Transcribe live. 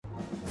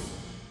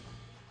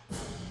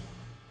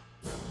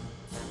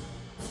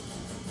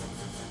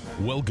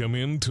Welcome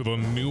into the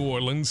New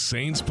Orleans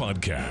Saints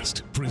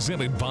podcast,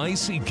 presented by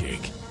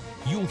SeatGeek.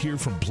 You'll hear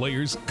from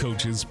players,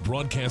 coaches,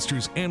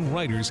 broadcasters, and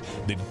writers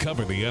that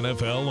cover the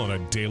NFL on a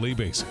daily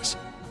basis.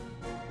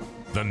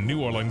 The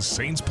New Orleans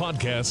Saints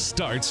podcast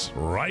starts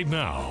right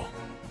now.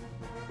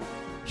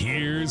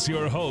 Here's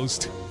your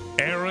host,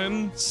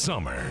 Aaron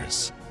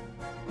Summers.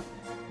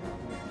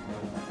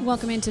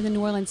 Welcome into the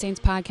New Orleans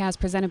Saints podcast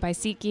presented by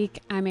SeatGeek.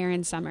 I'm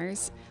Aaron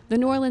Summers. The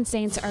New Orleans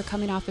Saints are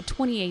coming off a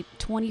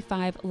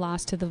 28-25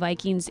 loss to the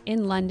Vikings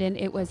in London.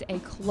 It was a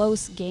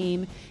close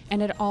game,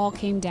 and it all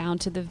came down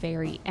to the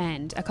very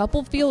end. A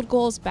couple field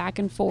goals back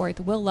and forth.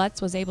 Will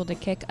Lutz was able to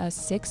kick a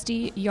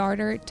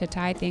 60-yarder to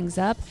tie things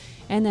up,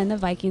 and then the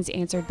Vikings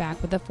answered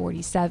back with a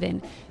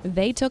 47.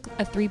 They took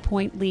a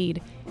 3-point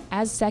lead.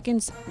 As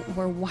seconds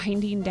were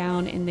winding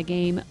down in the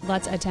game,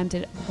 Lutz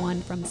attempted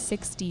one from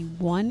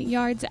 61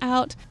 yards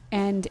out,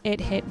 and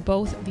it hit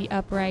both the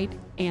upright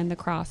and the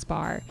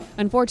crossbar.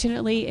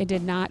 Unfortunately, it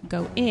did not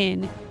go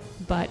in,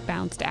 but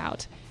bounced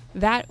out.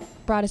 That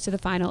brought us to the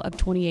final of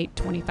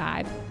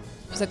 28-25. It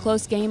was a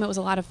close game. It was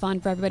a lot of fun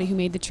for everybody who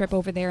made the trip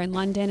over there in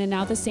London. And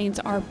now the Saints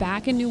are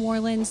back in New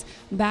Orleans,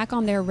 back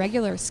on their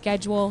regular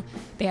schedule.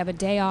 They have a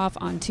day off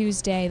on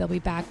Tuesday. They'll be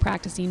back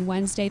practicing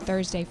Wednesday,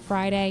 Thursday,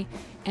 Friday.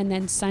 And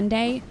then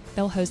Sunday,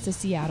 they'll host the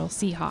Seattle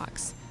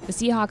Seahawks. The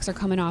Seahawks are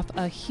coming off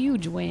a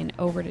huge win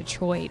over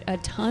Detroit. A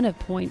ton of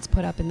points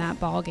put up in that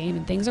ball game,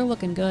 and things are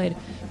looking good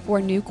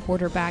for new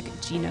quarterback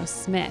Geno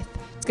Smith.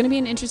 It's going to be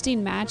an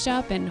interesting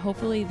matchup, and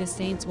hopefully the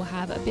Saints will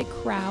have a big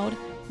crowd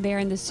there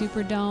in the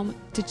Superdome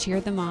to cheer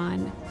them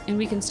on, and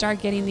we can start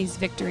getting these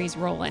victories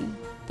rolling.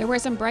 There were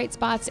some bright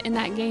spots in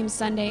that game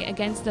Sunday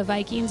against the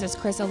Vikings as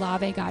Chris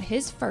Olave got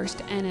his first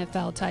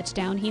NFL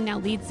touchdown. He now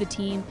leads the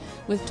team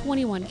with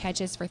 21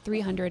 catches for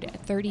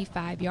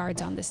 335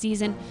 yards on the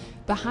season.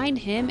 Behind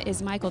him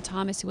is Michael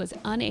Thomas, who was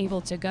unable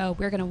to go.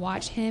 We're going to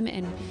watch him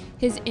and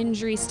his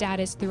injury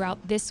status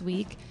throughout this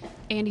week.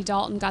 Andy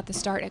Dalton got the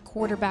start at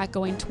quarterback,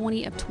 going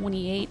 20 of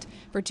 28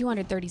 for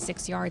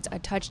 236 yards, a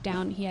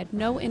touchdown. He had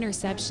no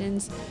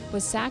interceptions,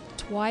 was sacked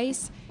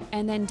twice,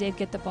 and then did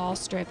get the ball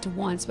stripped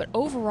once. But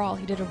overall,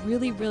 he did a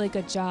really, really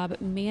good job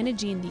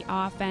managing the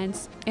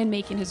offense and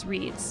making his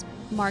reads.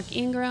 Mark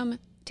Ingram,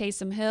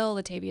 Taysom Hill,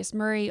 Latavius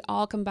Murray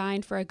all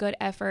combined for a good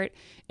effort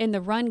in the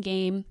run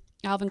game.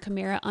 Alvin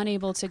Kamara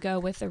unable to go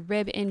with a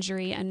rib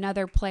injury.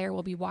 Another player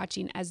we'll be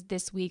watching as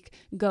this week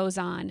goes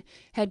on.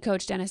 Head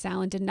coach Dennis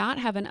Allen did not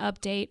have an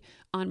update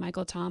on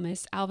Michael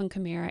Thomas, Alvin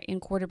Kamara, and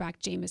quarterback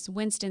Jameis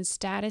Winston's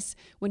status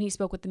when he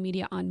spoke with the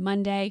media on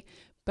Monday.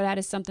 But that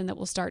is something that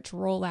will start to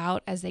roll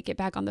out as they get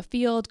back on the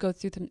field, go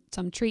through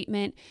some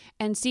treatment,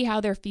 and see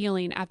how they're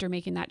feeling after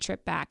making that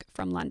trip back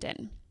from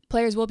London.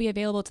 Players will be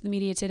available to the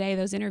media today.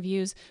 Those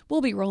interviews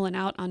will be rolling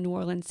out on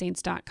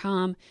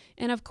NewOrleansSaints.com.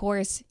 And of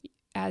course,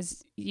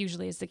 as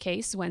usually is the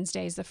case,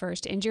 Wednesday is the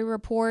first injury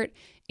report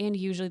and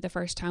usually the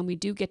first time we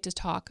do get to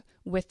talk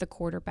with the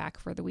quarterback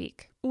for the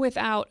week.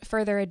 Without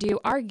further ado,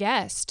 our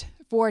guest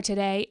for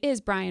today is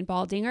Brian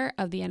Baldinger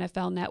of the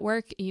NFL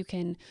Network. You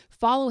can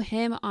follow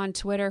him on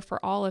Twitter for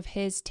all of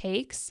his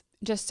takes.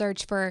 Just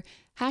search for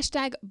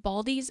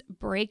 #Baldy's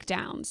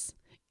Breakdowns.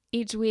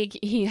 Each week,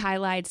 he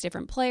highlights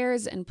different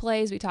players and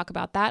plays. We talk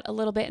about that a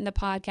little bit in the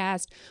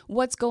podcast,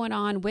 what's going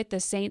on with the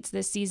Saints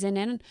this season,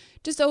 and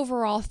just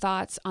overall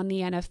thoughts on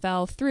the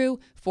NFL through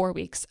 4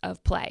 weeks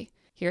of play.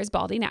 Here's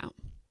Baldy now.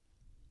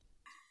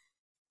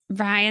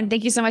 Brian,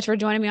 thank you so much for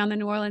joining me on the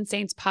New Orleans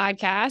Saints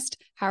podcast.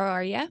 How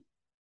are you?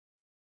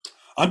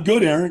 I'm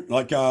good, Aaron.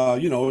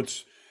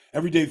 It's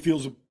every day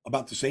feels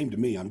about the same to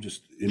me. I'm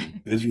just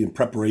busy in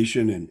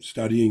preparation and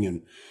studying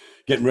and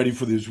getting ready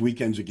for these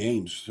weekends of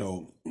games.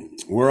 So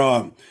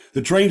we're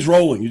the train's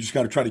rolling. You just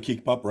got to try to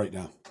keep up right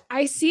now.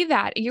 I see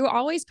that. You're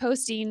always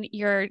posting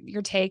your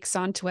takes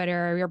on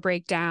Twitter, your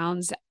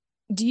breakdowns.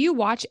 Do you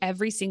watch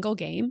every single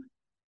game?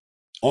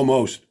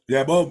 Almost.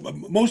 Yeah, well,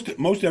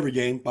 most every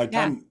game. By the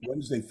time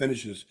Wednesday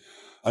finishes,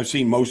 I've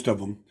seen most of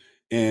them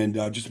and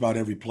just about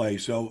every play.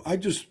 So I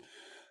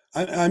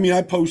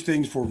post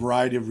things for a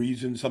variety of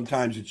reasons.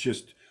 Sometimes it's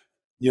just,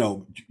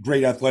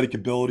 great athletic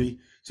ability.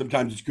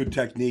 Sometimes it's good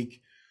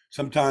technique.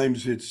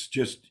 Sometimes it's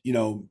just,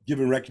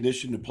 giving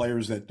recognition to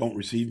players that don't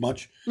receive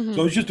much. Mm-hmm.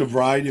 So it's just a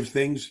variety of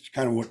things. It's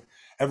kind of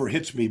whatever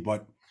hits me.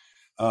 But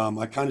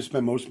I kind of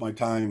spend most of my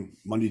time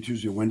Monday,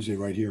 Tuesday, Wednesday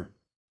right here.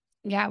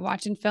 Yeah,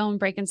 watching film,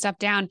 breaking stuff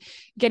down,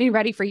 getting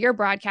ready for your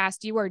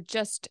broadcast. You were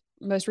just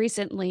most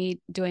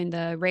recently doing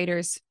the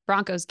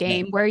Raiders-Broncos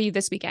game. Yeah. Where are you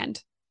this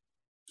weekend?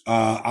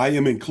 I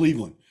am in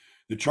Cleveland.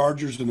 The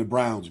Chargers and the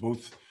Browns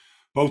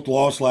both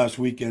lost last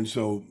weekend,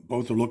 so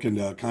both are looking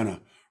to kind of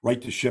right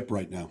the ship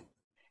right now.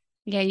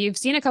 Yeah, you've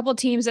seen a couple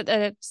teams that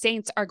the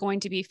Saints are going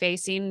to be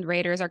facing.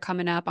 Raiders are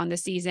coming up on the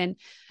season.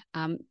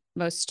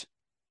 Most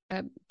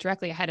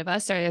directly ahead of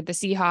us are the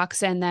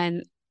Seahawks and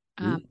then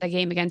the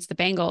game against the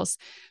Bengals.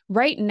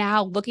 Right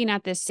now, looking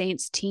at this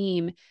Saints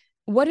team,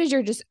 what is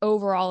your just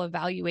overall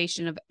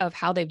evaluation of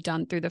how they've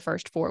done through the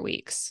first 4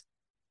 weeks?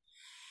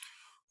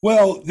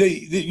 Well,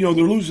 they're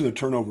losing the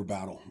turnover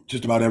battle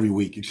just about every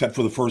week, except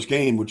for the first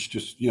game, which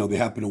just they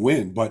happen to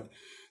win. But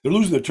they're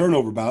losing the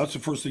turnover battle. That's the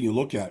first thing you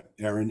look at,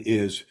 Aaron.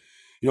 Is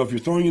if you're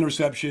throwing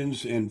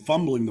interceptions and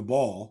fumbling the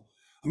ball.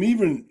 I mean,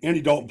 even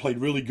Andy Dalton played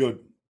really good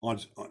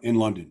in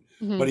London,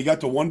 but he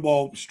got the one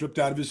ball stripped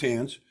out of his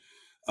hands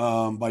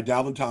by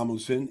Dalvin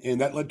Tomlinson,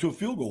 and that led to a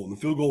field goal. And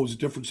the field goal was the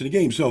difference in the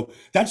game. So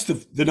that's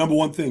the number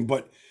one thing.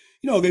 But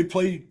they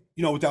played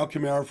without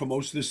Kamara for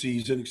most of the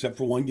season, except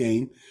for one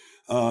game.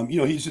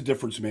 He's a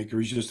difference maker.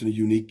 He's just a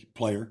unique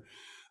player.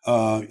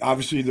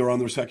 Obviously, they're on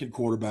their second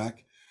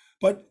quarterback,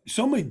 but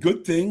so many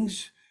good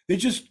things. They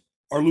just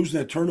are losing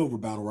that turnover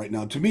battle right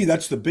now. To me,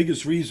 that's the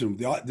biggest reason.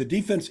 The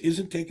defense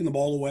isn't taking the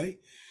ball away,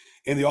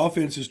 and the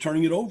offense is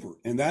turning it over,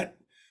 and that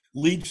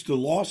leads to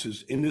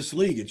losses in this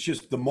league. It's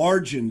just the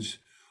margins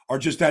are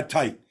just that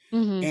tight.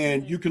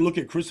 And you can look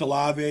at Chris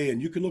Olave,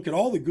 and you can look at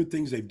all the good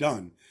things they've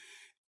done,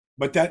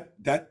 but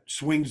that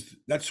swings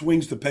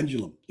the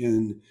pendulum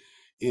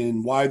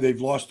in why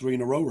they've lost 3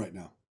 in a row right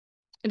now.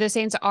 The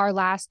Saints are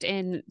last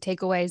in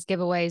takeaways,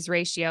 giveaways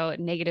ratio,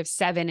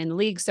 -7 in the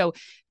league. So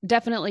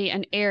definitely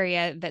an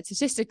area that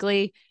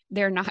statistically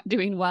they're not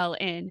doing well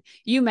in.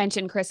 You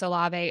mentioned Chris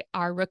Olave,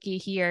 our rookie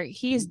here.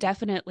 He's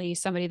definitely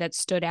somebody that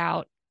stood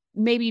out,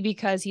 maybe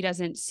because he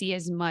doesn't see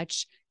as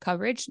much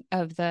coverage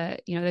of the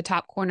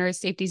top corners,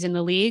 safeties in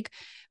the league.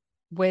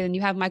 When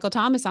you have Michael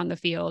Thomas on the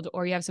field,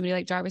 or you have somebody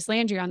like Jarvis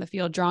Landry on the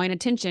field drawing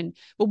attention.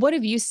 But what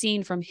have you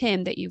seen from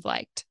him that you've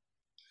liked?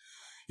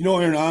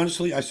 Aaron,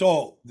 honestly, I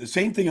saw the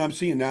same thing I'm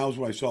seeing now as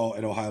what I saw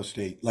at Ohio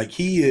State. Like,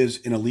 he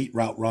is an elite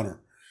route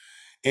runner,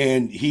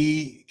 and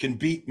he can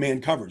beat man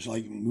coverage.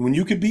 Like, when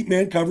you can beat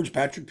man coverage,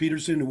 Patrick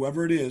Peterson,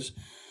 whoever it is,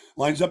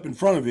 lines up in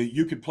front of it,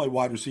 you could play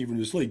wide receiver in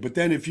this league. But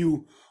then if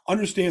you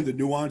understand the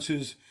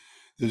nuances,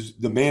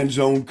 the man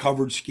zone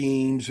coverage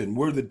schemes and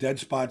where the dead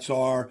spots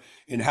are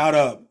and how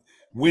to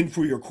win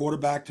for your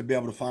quarterback to be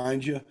able to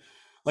find you,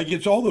 like,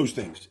 it's all those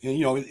things. And,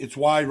 it's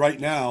why right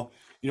now,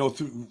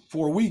 through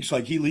 4 weeks,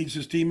 like, he leads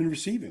his team in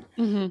receiving.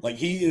 Like,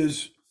 he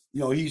is,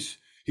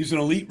 he's an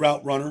elite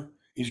route runner.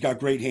 He's got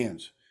great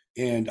hands.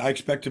 And I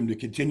expect him to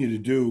continue to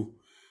do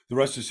the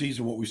rest of the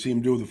season what we see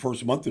him do the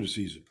first month of the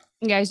season.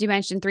 Yeah, as you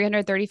mentioned,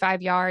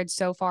 335 yards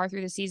so far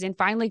through the season.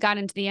 Finally got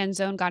into the end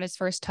zone, got his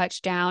first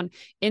touchdown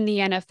in the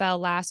NFL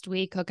last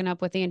week, hooking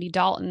up with Andy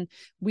Dalton.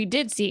 We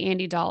did see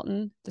Andy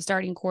Dalton, the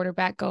starting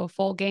quarterback, go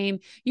full game.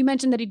 You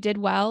mentioned that he did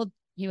well.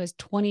 He was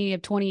 20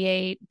 of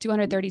 28,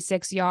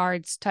 236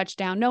 yards,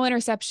 touchdown, no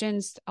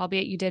interceptions,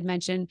 albeit you did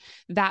mention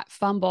that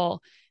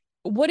fumble.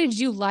 What did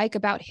you like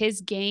about his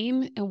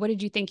game, and what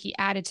did you think he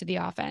added to the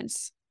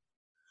offense?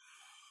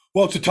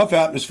 Well, it's a tough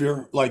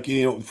atmosphere. Like,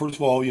 first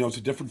of all, it's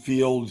a different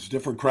field, it's a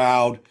different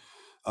crowd.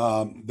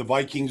 The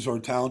Vikings are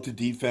a talented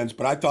defense,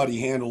 but I thought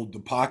he handled the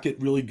pocket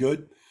really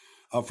good.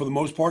 For the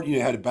most part, you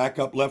had a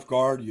backup left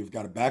guard. You've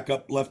got a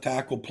backup left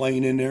tackle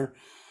playing in there.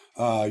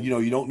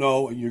 You don't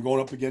know, and you're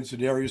going up against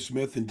Darius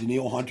Smith and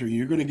Danielle Hunter.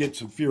 You're going to get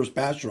some fierce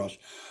pass rush.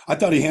 I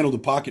thought he handled the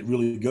pocket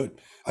really good.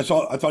 I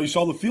thought he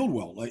saw the field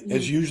well, like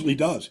as he usually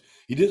does.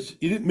 He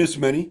didn't miss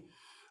many.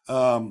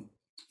 And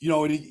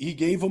he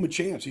gave him a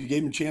chance. He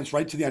gave him a chance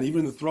right to the end.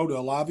 Even the throw to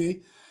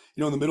Olave,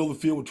 in the middle of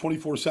the field with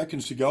 24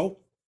 seconds to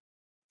go,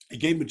 he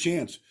gave him a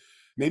chance.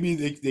 Maybe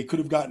they could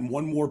have gotten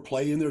one more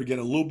play in there to get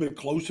a little bit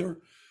closer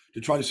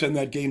to try to send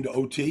that game to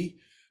OT.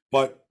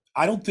 But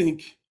I don't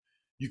think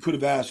you could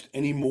have asked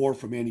any more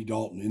from Andy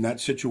Dalton in that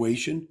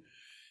situation,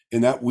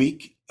 in that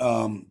week,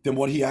 than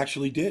what he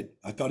actually did.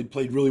 I thought he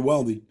played really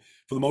well.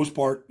 For the most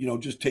part,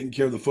 just taking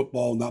care of the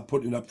football and not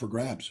putting it up for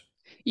grabs.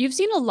 You've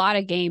seen a lot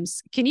of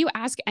games. Can you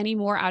ask any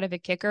more out of a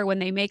kicker when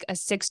they make a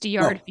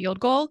 60-yard field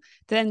goal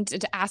than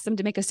to ask them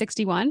to make a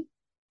 61?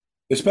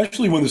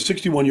 Especially when the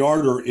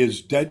 61-yarder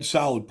is dead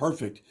solid,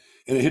 perfect,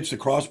 and it hits the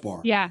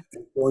crossbar. Yeah.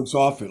 And points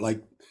off it.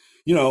 Like,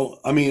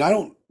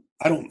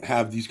 I don't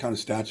have these kind of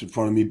stats in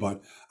front of me,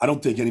 but I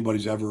don't think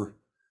anybody's ever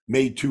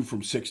made 2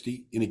 from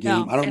 60 in a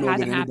game. No, I don't know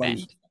that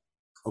anybody's happened.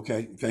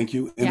 Okay, thank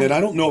you. And then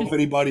I don't know if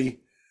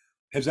anybody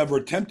has ever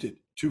attempted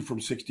 2 from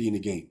 60 in a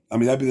game. I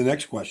mean, that'd be the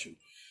next question.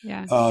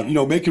 Yeah.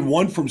 Making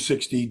 1 from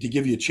 60 to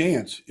give you a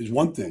chance is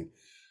one thing.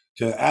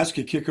 To ask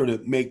a kicker to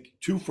make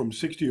 2 from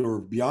 60 or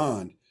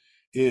beyond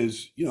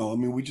is,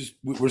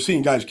 we're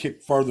seeing guys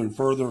kick further and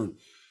further,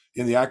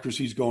 and the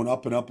accuracy's going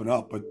up and up and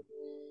up. But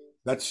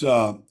that's, in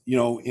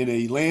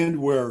a land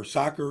where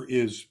soccer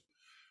is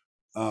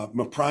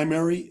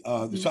primary,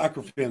 the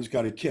soccer fans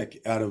got a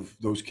kick out of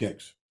those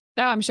kicks.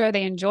 Oh, I'm sure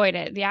they enjoyed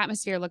it. The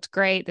atmosphere looked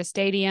great. The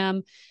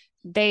stadium,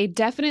 they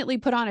definitely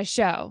put on a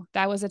show.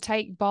 That was a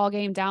tight ball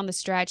game down the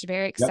stretch.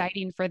 Very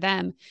exciting for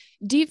them.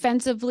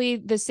 Defensively,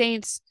 the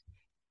Saints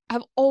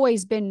have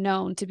always been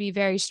known to be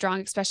very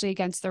strong, especially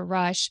against the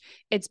rush.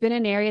 It's been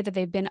an area that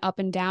they've been up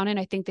and down, and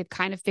I think they've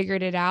kind of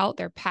figured it out.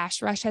 Their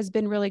pass rush has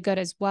been really good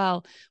as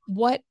well.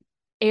 What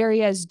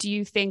areas do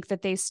you think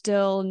that they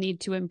still need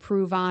to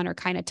improve on or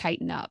kind of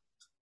tighten up?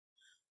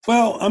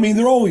 Well, I mean,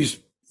 they're always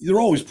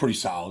pretty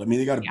solid. I mean,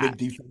 they got a big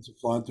defensive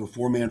front. They're a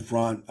 4-man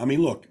front. I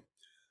mean, look,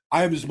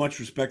 I have as much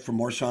respect for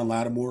Marshawn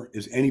Lattimore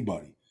as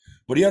anybody.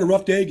 but he had a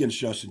rough day against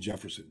Justin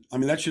Jefferson. I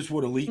mean, that's just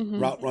what elite Mm-hmm.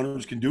 route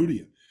runners can do to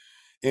you.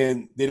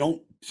 And they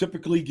don't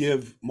typically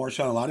give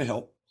Marshawn a lot of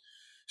help.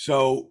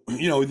 So,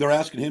 they're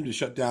asking him to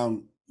shut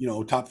down,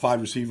 a top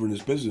 5 receiver in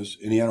his business,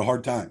 and he had a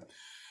hard time.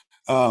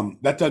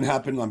 That doesn't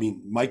happen. I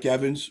mean, Mike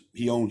Evans,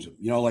 he owns him.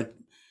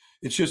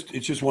 It's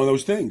just one of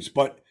those things.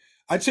 But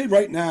I'd say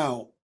right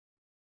now,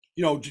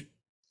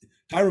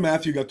 Tyrann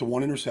Mathieu got the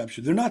 1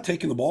 interception. They're not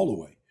taking the ball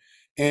away.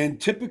 And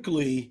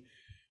typically,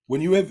 when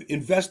you have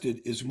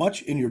invested as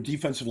much in your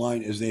defensive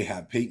line as they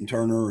have, Peyton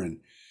Turner and,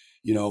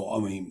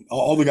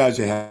 all the guys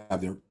they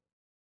have there,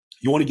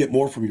 you want to get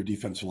more from your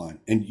defensive line,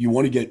 and you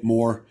want to get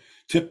more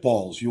tip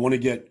balls. You want to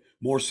get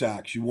more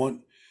sacks. You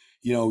want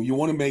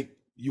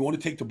to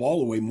take the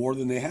ball away more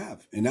than they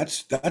have, and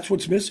that's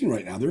what's missing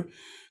right now. They're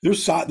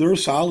a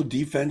solid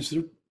defense.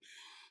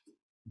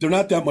 They're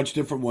not that much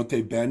different from what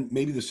they've been.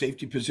 Maybe the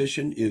safety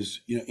position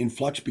is in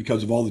flux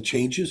because of all the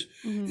changes,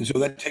 and so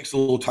that takes a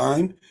little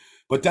time.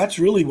 But that's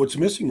really what's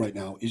missing right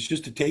now is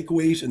just the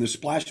takeaways and the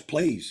splash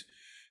plays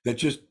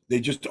that they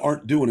just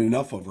aren't doing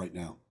enough of right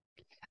now.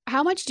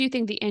 How much do you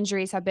think the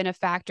injuries have been a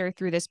factor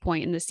through this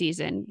point in the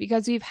season?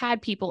 Because we've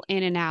had people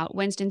in and out.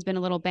 Winston's been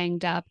a little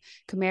banged up,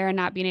 Kamara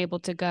not being able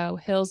to go,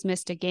 Hill's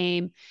missed a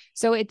game.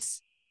 So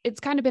it's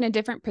kind of been a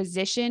different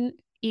position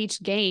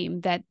each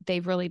game that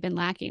they've really been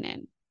lacking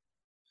in.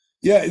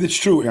 Yeah, it's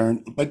true,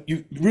 Aaron. But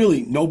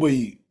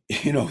nobody,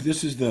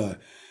 this is the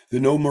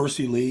no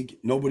mercy league.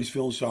 Nobody's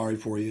feeling sorry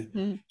for you.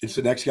 Mm-hmm. It's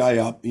the next guy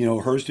up.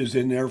 Hurst is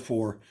in there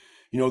for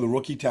the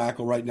rookie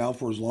tackle right now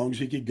for as long as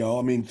he could go.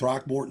 I mean,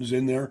 Throckmorton's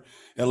in there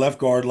at left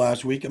guard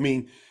last week. I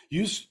mean,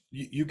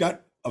 you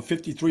got a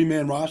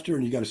 53-man roster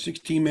and you got a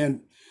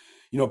 16-man,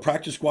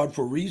 practice squad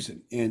for a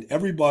reason. And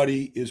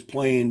everybody is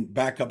playing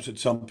backups at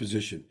some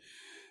position.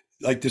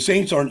 Like the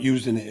Saints aren't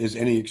using it as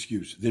any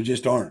excuse. They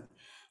just aren't.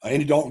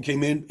 Andy Dalton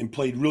came in and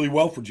played really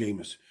well for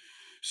Jameis.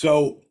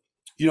 So,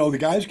 the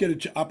guys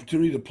get an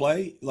opportunity to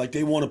play like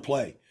they want to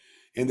play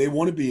and they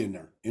want to be in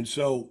there. And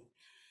so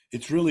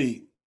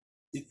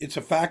it's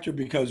a factor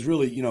because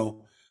really,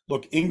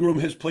 look, Ingram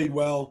has played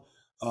well.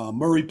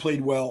 Murray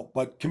played well,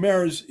 but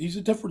he's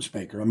a difference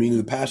maker. I mean, in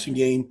the passing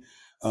game,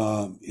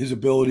 his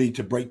ability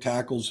to break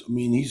tackles, I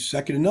mean, he's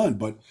second to none.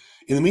 But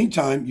in the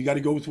meantime, you got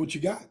to go with what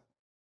you got.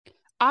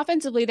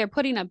 Offensively, they're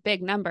putting up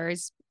big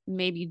numbers,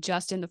 maybe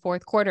just in the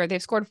fourth quarter.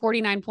 They've scored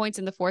 49 points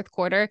in the fourth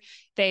quarter.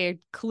 They're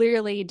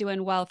clearly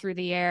doing well through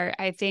the air.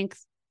 I think,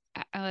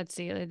 let's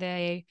see,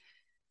 they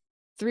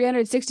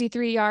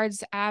 363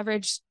 yards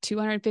average,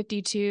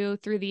 252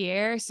 through the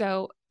air.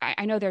 So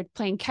I know they're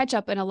playing catch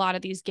up in a lot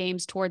of these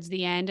games towards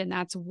the end, and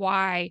that's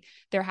why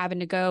they're having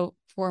to go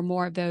for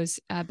more of those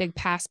big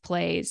pass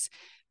plays.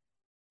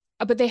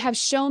 But they have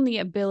shown the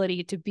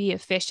ability to be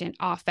efficient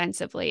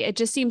offensively. It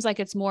just seems like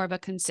it's more of a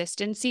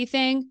consistency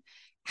thing.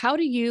 How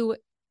do you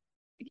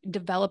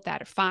develop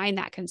that or find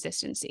that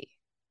consistency?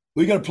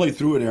 We got to play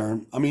through it,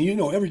 Aaron. I mean,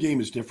 every game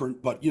is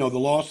different, but the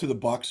loss to the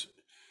Bucs,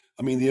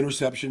 I mean, the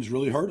interceptions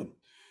really hurt them,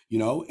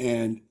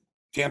 and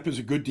Tampa's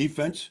a good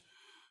defense,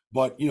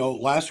 but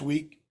last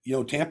week,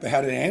 Tampa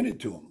had it handed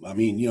to them. I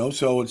mean,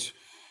 so it's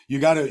you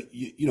got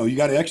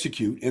to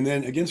execute, and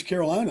then against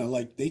Carolina,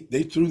 like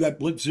they threw that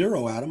blitz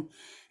zero at them,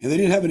 and they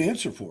didn't have an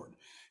answer for it.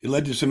 It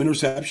led to some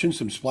interceptions,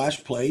 some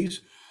splash plays.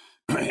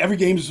 Every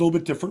game is a little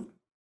bit different.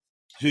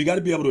 So you got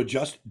to be able to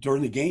adjust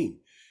during the game.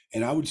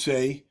 And I would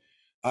say,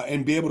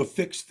 and be able to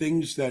fix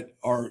things that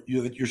are,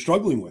 that you're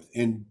struggling with.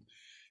 And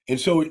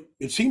so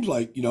it seems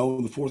like, in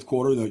the fourth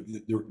quarter,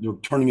 they're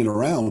turning it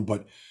around,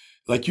 but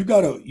like you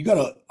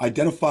gotta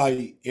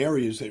identify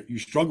areas that you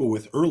struggle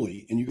with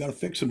early and you got to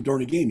fix them during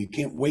the game. You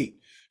can't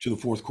wait to the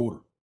fourth quarter.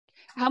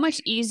 How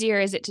much easier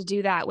is it to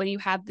do that when you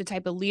have the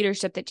type of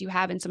leadership that you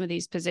have in some of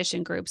these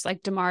position groups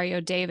like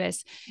Demario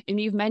Davis?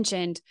 And you've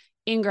mentioned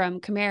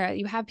Ingram, Kamara,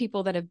 you have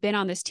people that have been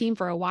on this team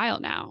for a while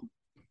now.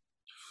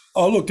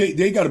 Oh, look,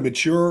 they got a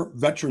mature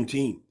veteran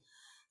team.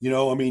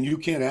 I mean, you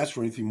can't ask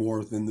for anything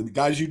more than the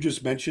guys you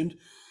just mentioned.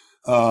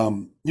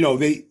 They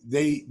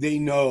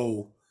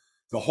know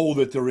the hole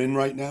that they're in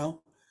right now.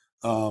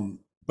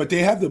 But they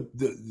have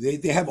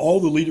they have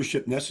all the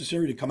leadership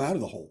necessary to come out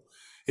of the hole.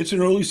 It's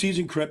an early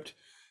season crypt.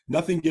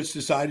 Nothing gets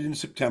decided in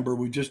September.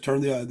 We just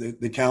turned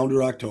the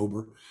calendar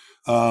October.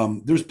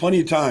 There's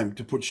plenty of time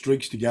to put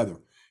streaks together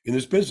in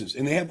this business,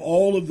 and they have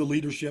all of the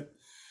leadership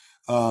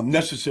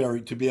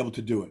necessary to be able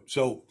to do it.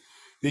 So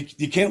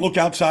you can't look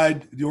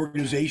outside the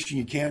organization.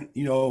 You can't,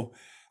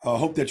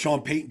 hope that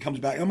Sean Payton comes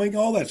back. I mean,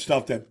 all that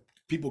stuff that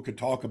people could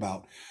talk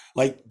about.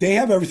 Like, they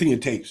have everything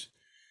it takes,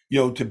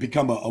 to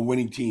become a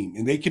winning team,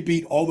 and they could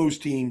beat all those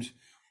teams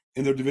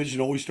in their division.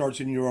 It always starts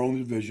in your own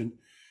division,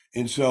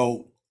 and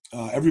so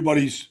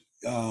everybody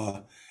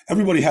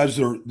has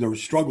their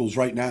struggles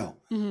right now.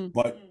 Mm-hmm.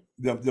 But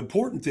the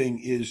important thing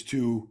is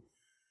to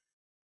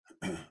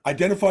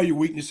identify your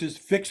weaknesses,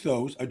 fix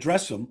those,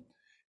 address them,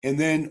 and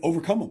then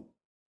overcome them.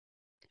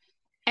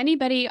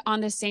 Anybody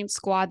on the Saints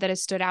squad that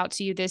has stood out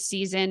to you this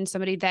season,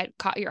 somebody that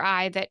caught your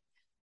eye that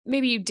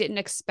maybe you didn't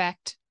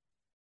expect?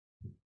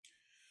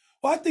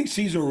 Well, I think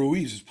Cesar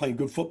Ruiz is playing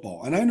good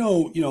football. And I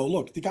know,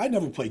 look, the guy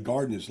never played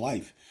guard in his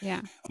life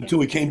Yeah.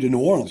 until he came to New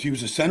Orleans. He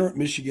was a center at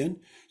Michigan.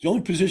 It's the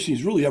only position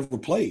he's really ever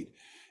played.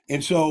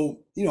 And so,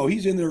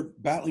 he's in there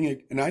battling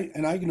it. And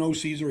I know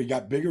Cesar, he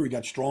got bigger, he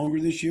got stronger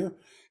this year.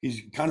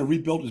 He's kind of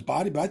rebuilt his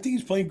body, but I think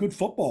he's playing good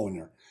football in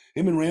there.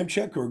 Him and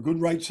Ramczyk are a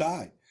good right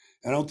side.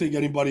 I don't think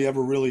anybody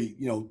ever really,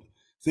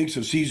 thinks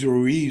of Cesar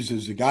Ruiz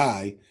as a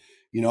guy.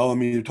 I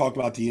mean, you talk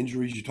about the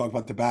injuries, you talk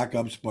about the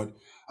backups, but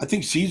I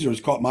think Cesar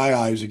has caught my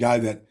eye as a guy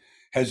that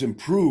has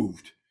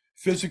improved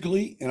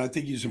physically, and I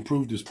think he's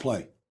improved his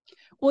play.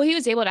 Well, he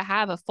was able to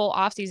have a full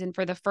offseason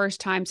for the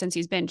first time since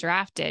he's been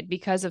drafted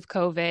because of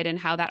COVID and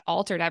how that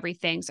altered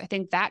everything. So I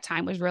think that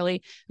time was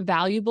really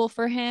valuable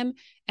for him.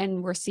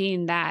 And we're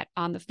seeing that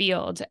on the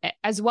field,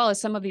 as well as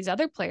some of these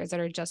other players that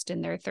are just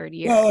in their third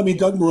year. Well, I mean,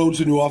 Doug Marone's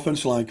the new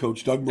offensive line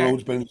coach. Doug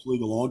Marone's been in this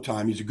league a long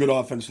time. He's a good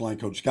offensive line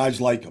coach.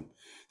 Guys like him.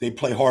 They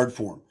play hard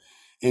for him.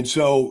 And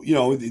so,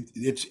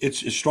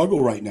 it's a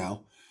struggle right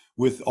now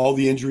with all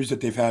the injuries that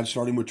they've had,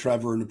 starting with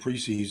Trevor in the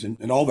preseason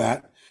and all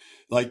that.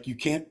 Like, you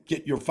can't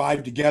get your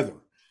five together.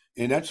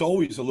 And that's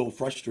always a little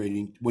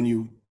frustrating when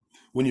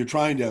you're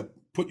trying to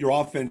put your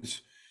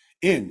offense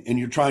in and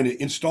you're trying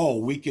to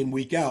install week in,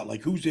 week out.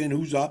 Like, who's in,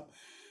 who's up?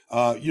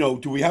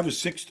 Do we have a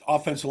sixth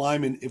offensive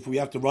lineman if we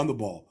have to run the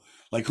ball?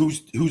 Like,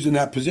 who's in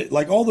that position?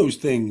 Like, all those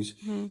things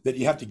that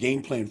you have to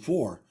game plan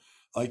for.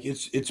 Like,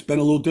 it's been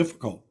a little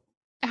difficult.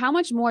 How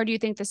much more do you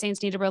think the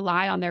Saints need to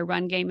rely on their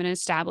run game and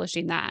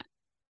establishing that?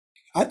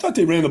 I thought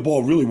they ran the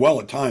ball really well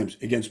at times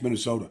against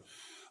Minnesota.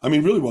 I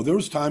mean, really well. There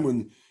was a time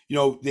when,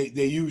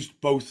 they used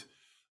both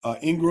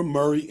Ingram,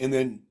 Murray, and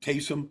then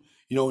Taysom,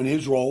 in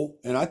his role.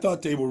 And I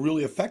thought they were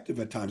really effective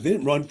at times. They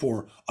didn't run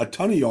for a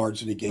ton of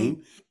yards in the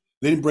game.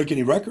 They didn't break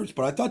any records,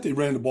 but I thought they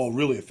ran the ball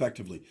really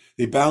effectively.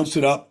 They bounced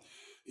it up.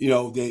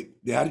 They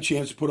had a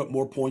chance to put up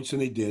more points than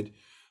they did,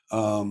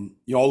 all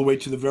the way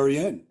to the very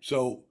end.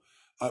 So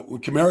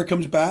when Kamara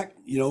comes back,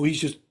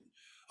 he's just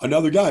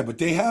another guy. But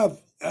they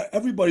have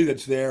everybody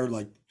that's there,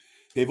 like,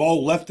 they've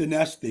all left the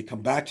nest. They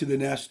come back to the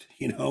nest,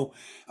 They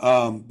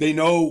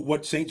know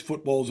what Saints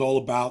football is all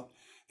about.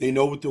 They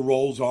know what the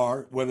roles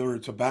are, whether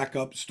it's a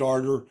backup,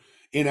 starter,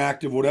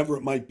 inactive, whatever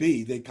it might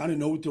be. They kind of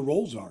know what the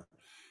roles are,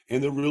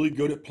 and they're really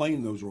good at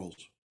playing those roles.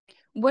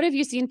 What have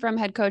you seen from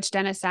head coach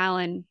Dennis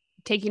Allen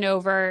taking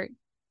over?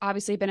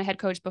 Obviously been a head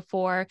coach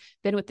before,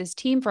 been with this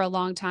team for a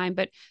long time,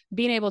 but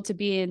being able to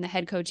be in the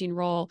head coaching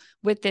role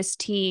with this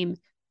team.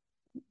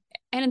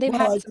 And they've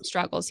had some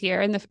struggles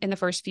here in the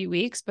first few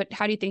weeks, but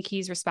how do you think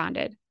he's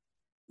responded?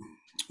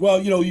 Well,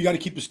 you got to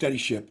keep a steady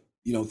ship.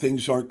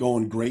 Things aren't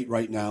going great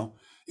right now.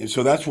 And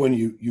so that's when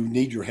you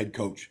need your head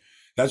coach.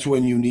 That's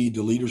when you need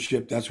the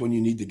leadership. That's when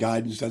you need the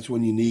guidance. That's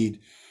when you need,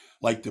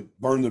 like, to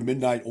burn the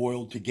midnight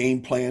oil, to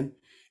game plan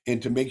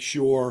and to make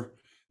sure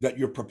that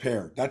you're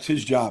prepared. That's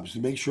his job, is to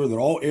make sure that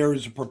all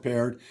areas are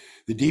prepared.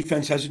 The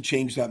defense hasn't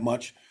changed that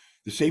much.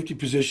 The safety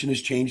position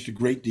has changed a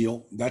great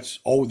deal. That's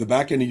all. The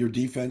back end of your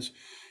defense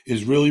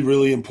is really,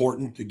 really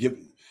important to give,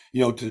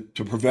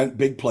 to prevent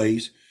big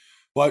plays.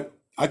 But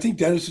I think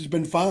Dennis has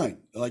been fine.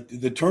 Like,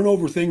 the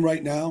turnover thing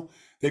right now,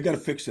 they've got to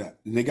fix that,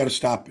 and they got to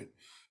stop it,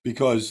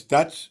 because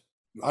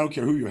I don't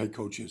care who your head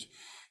coach is.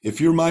 If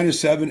you're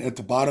 -7 at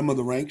the bottom of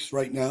the ranks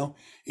right now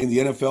in the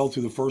NFL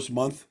through the first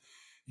month,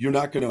 you're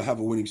not going to have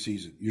a winning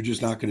season. You're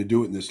just not going to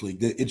do it in this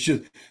league. It's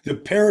just, the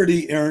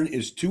parity, Aaron,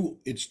 it's too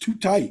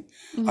tight.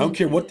 I don't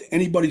care what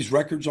anybody's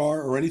records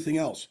are or anything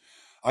else.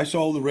 I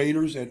saw the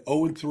Raiders at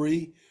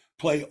 0-3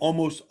 play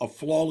almost a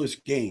flawless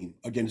game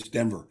against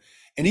Denver.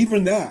 And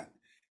even that,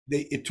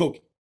 it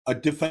took a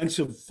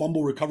defensive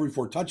fumble recovery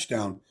for a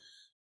touchdown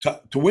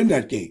to win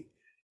that game.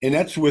 And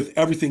that's with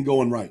everything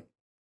going right.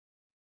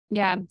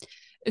 Yeah,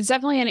 it's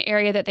definitely an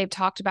area that they've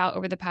talked about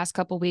over the past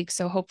couple of weeks.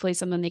 So hopefully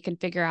something they can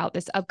figure out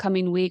this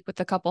upcoming week with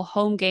a couple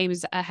home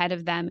games ahead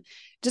of them.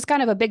 Just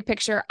kind of a big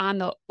picture on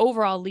the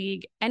overall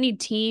league. Any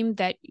team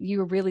that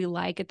you really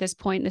like at this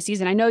point in the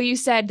season? I know you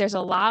said there's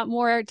a lot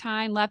more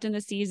time left in the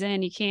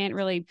season. You can't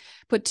really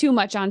put too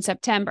much on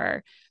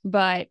September,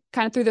 but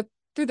kind of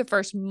through the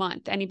first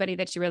month, anybody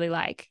that you really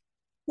like?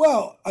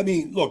 Well, I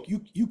mean, look,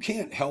 you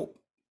can't help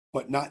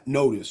but not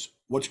notice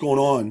what's going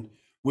on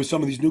with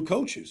some of these new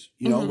coaches.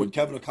 What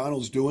Kevin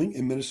O'Connell's doing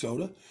in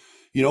Minnesota,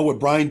 what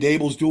Brian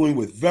Dable's doing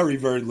with very,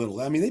 very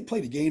little. I mean, they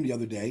played a game the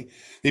other day.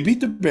 They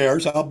beat the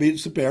Bears, albeit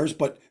it's the Bears,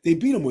 but they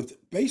beat them with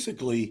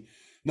basically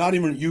not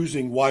even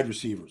using wide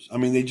receivers. I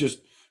mean, they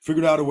just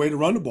figured out a way to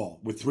run the ball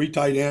with 3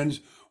 tight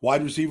ends,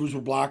 wide receivers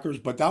were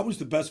blockers, but that was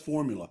the best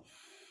formula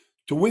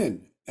to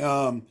win.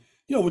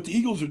 What the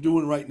Eagles are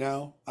doing right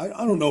now, I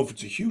don't know if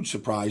it's a huge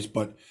surprise,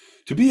 but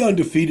to be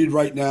undefeated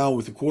right now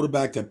with a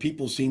quarterback that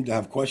people seem to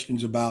have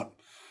questions about,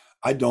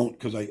 I don't,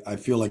 because I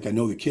feel like I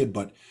know the kid,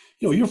 but,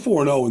 you're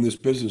 4-0 in this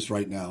business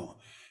right now.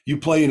 You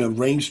play in a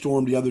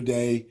rainstorm the other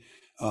day.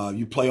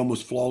 You play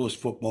almost flawless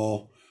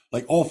football.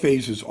 Like, all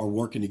phases are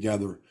working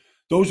together.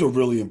 Those are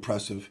really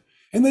impressive.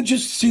 And then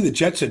just see the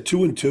Jets at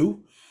 2-2,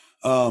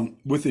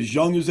 with as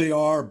young as they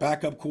are,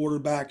 backup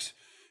quarterbacks,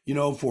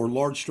 for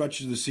large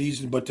stretches of the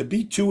season. But to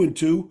be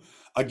 2-2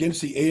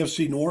 against the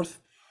AFC North,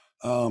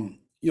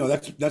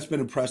 that's been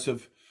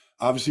impressive.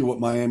 Obviously, what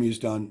Miami has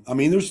done. I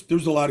mean,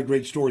 there's a lot of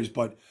great stories,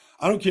 but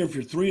I don't care if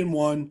you're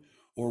 3-1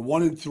 or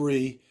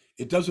 1-3.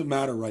 It doesn't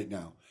matter right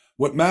now.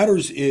 What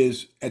matters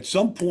is at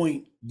some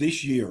point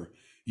this year,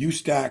 you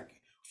stack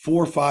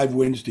 4 or 5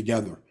 wins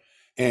together,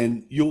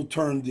 and you'll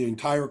turn the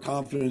entire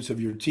confidence of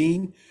your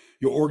team,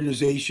 your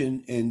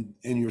organization, and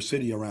your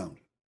city around.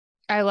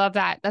 I love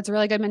that. That's a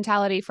really good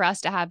mentality for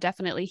us to have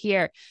definitely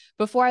here.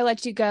 Before I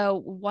let you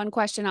go, one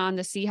question on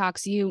the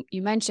Seahawks. You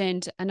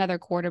mentioned another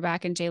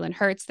quarterback in Jalen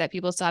Hurts that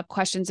people still have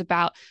questions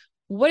about.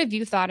 What have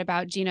you thought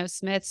about Geno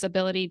Smith's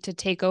ability to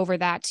take over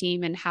that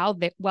team and how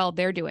well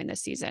they're doing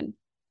this season?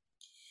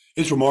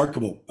 It's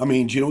remarkable. I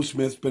mean, Geno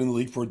Smith's been in the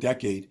league for a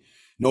decade.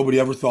 Nobody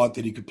ever thought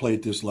that he could play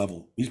at this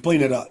level. He's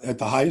playing at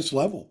the highest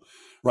level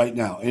right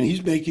now. And he's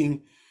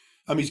getting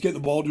the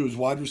ball to his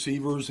wide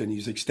receivers, and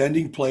he's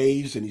extending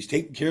plays, and he's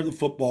taking care of the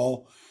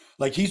football.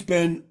 Like, he's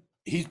been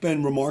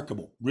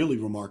remarkable, really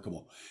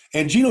remarkable.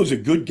 And Geno's a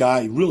good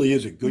guy. He really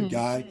is a good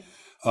guy.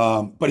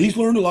 But he's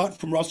learned a lot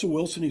from Russell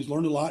Wilson. He's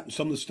learned a lot in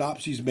some of the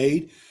stops he's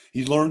made.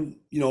 He's learned,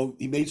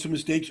 he made some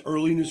mistakes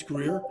early in his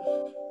career.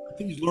 I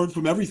think he's learned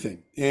from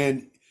everything.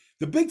 And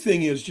the big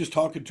thing is, just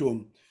talking to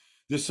him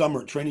this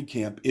summer at training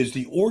camp, is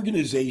the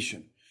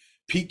organization.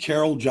 Pete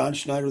Carroll, John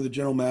Schneider, the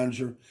general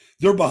manager,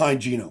 they're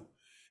behind Geno.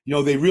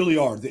 They really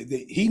are.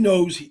 He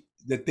knows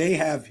that they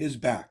have his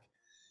back.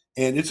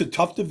 And it's a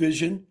tough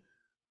division,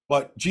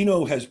 but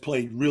Geno has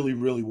played really,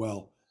 really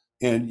well.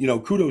 And,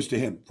 kudos to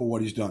him for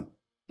what he's done.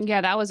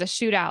 Yeah, that was a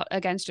shootout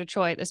against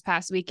Detroit this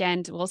past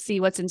weekend. We'll see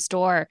what's in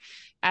store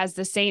as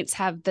the Saints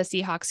have the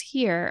Seahawks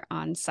here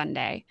on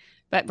Sunday.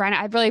 But Brian,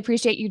 I really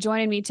appreciate you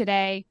joining me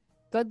today.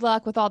 Good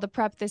luck with all the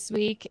prep this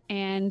week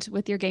and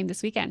with your game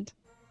this weekend.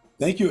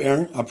 Thank you,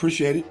 Aaron. I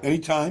appreciate it.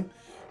 Anytime.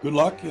 Good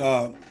luck.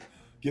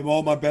 Give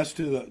all my best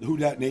to the Who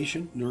Dat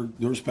Nation.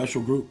 They're a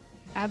special group.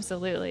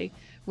 Absolutely.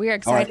 We are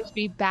excited to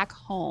be back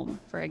home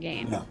for a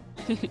game.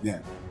 Yeah. Yeah.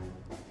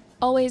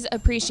 Always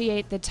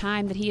appreciate the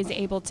time that he is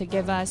able to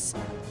give us.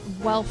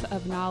 Wealth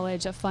of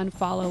knowledge, a fun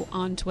follow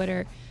on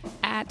Twitter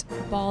at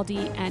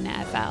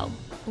BaldyNFL.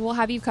 We'll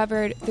have you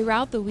covered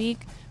throughout the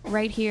week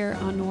right here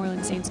on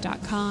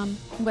NewOrleansSaints.com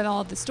with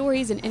all of the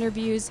stories and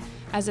interviews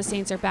as the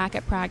Saints are back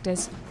at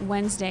practice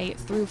Wednesday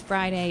through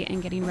Friday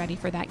and getting ready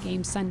for that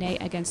game Sunday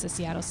against the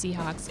Seattle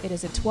Seahawks. It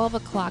is a 12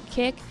 o'clock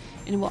kick,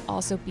 and it will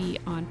also be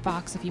on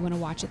Fox if you want to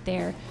watch it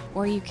there,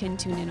 or you can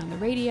tune in on the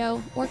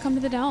radio or come to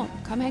the Dome.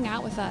 Come hang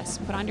out with us,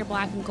 put on your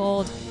black and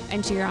gold,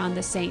 and cheer on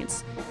the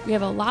Saints. We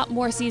have a lot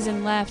more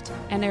season left,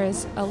 and there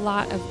is a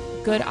lot of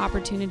good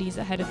opportunities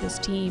ahead of this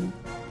team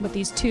with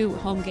these 2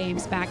 home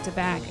games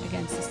back-to-back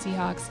against the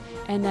Seahawks,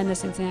 and then the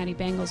Cincinnati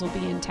Bengals will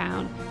be in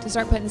town to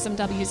start putting some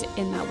W's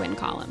in that win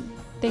column.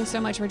 Thanks so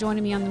much for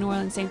joining me on the New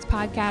Orleans Saints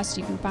podcast.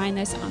 You can find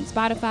this on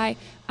Spotify,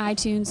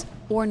 iTunes,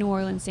 or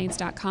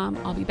NewOrleansSaints.com.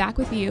 I'll be back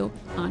with you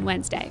on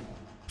Wednesday.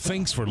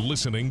 Thanks for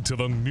listening to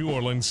the New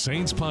Orleans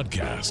Saints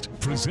podcast,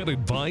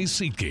 presented by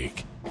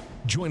SeatGeek.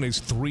 Join us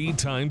 3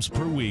 times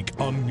per week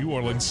on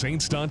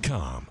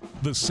NewOrleansSaints.com,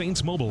 the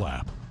Saints mobile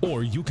app,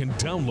 or you can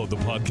download the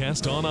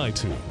podcast on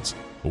iTunes.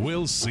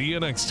 We'll see you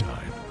next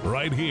time,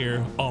 right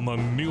here on the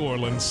New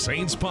Orleans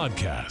Saints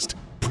podcast,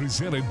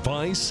 presented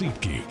by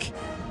SeatGeek.